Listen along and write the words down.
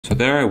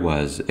there I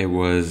was. It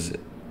was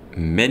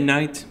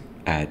midnight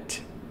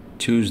at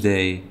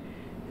Tuesday,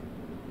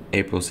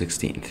 April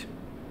 16th.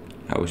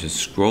 I was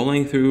just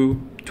scrolling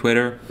through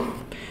Twitter,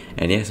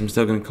 and yes, I'm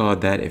still gonna call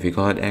it that. If you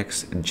call it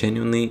X,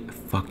 genuinely,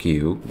 fuck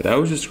you. But I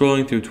was just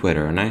scrolling through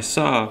Twitter, and I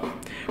saw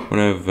one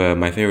of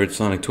my favorite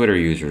Sonic Twitter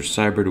users,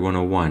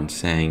 Cyberd101,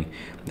 saying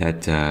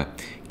that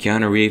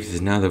Keanu Reeves is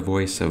now the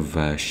voice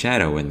of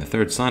Shadow in the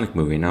third Sonic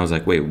movie, and I was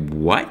like, wait,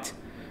 what?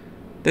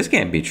 This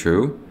can't be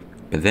true.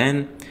 But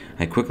then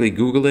I quickly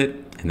Google it,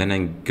 and then I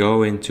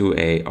go into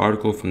a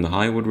article from the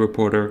Hollywood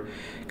Reporter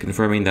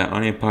confirming that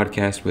on a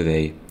podcast with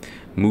a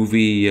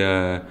movie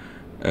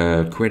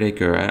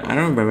critic, or I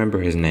don't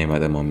remember his name at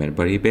the moment,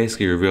 but he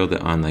basically revealed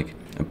it on like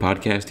a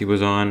podcast he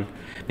was on.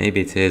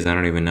 Maybe it's his, I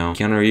don't even know.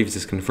 Keanu Reeves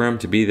is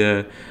confirmed to be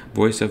the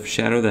voice of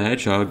Shadow the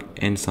Hedgehog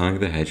in Sonic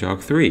the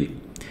Hedgehog 3.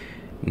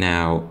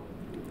 Now,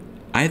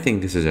 I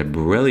think this is a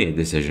brilliant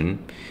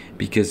decision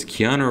because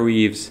Keanu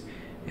Reeves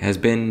has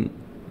been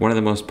one of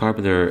the most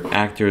popular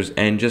actors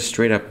and just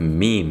straight up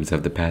memes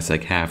of the past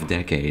like half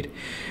decade.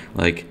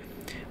 Like,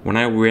 when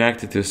I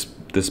reacted to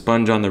the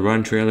Sponge on the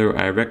Run trailer,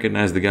 I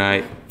recognized the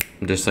guy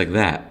just like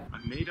that.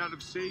 I'm made out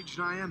of sage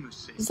and I am a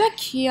sage. Is that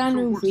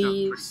Keanu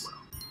Reeves?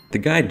 The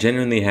guy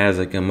genuinely has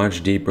like a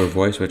much deeper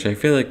voice, which I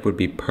feel like would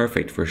be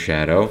perfect for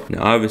Shadow.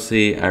 Now,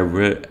 obviously, I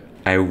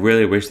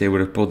really wish they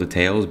would have pulled the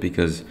Tails,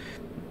 because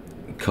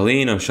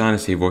Colleen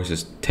O'Shaughnessy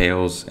voices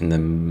Tails in the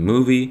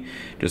movie,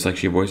 just like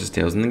she voices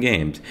Tails in the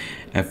games.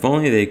 If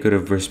only they could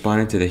have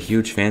responded to the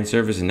huge fan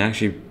service and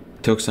actually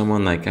took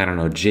someone like, I don't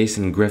know,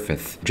 Jason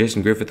Griffith.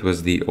 Jason Griffith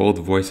was the old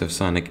voice of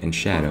Sonic and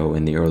Shadow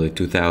in the early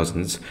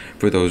 2000s,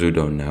 for those who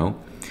don't know.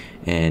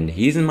 And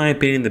he's, in my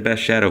opinion, the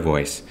best Shadow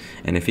voice.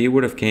 And if he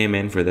would have came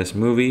in for this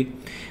movie,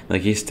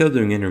 like, he's still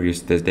doing interviews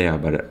to this day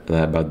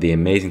about the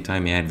amazing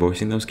time he had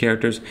voicing those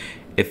characters.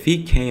 If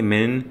he came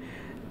in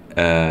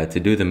to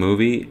do the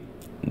movie,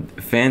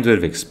 fans would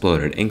have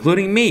exploded,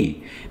 including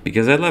me,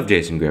 because I love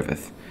Jason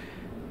Griffith.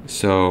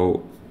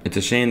 So it's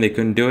a shame they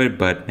couldn't do it,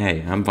 but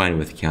hey, I'm fine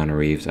with Keanu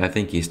Reeves. I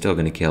think he's still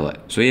gonna kill it.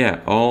 So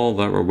yeah, all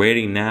that we're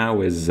waiting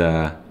now is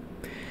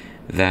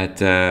that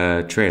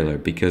trailer,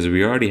 because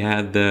we already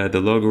had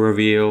the logo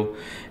reveal,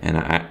 and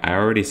I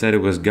already said it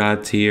was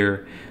God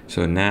tier.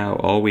 So now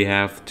all we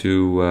have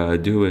to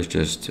do is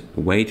just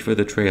wait for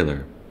the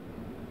trailer,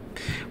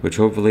 which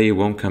hopefully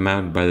won't come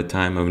out by the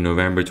time of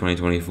November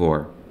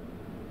 2024.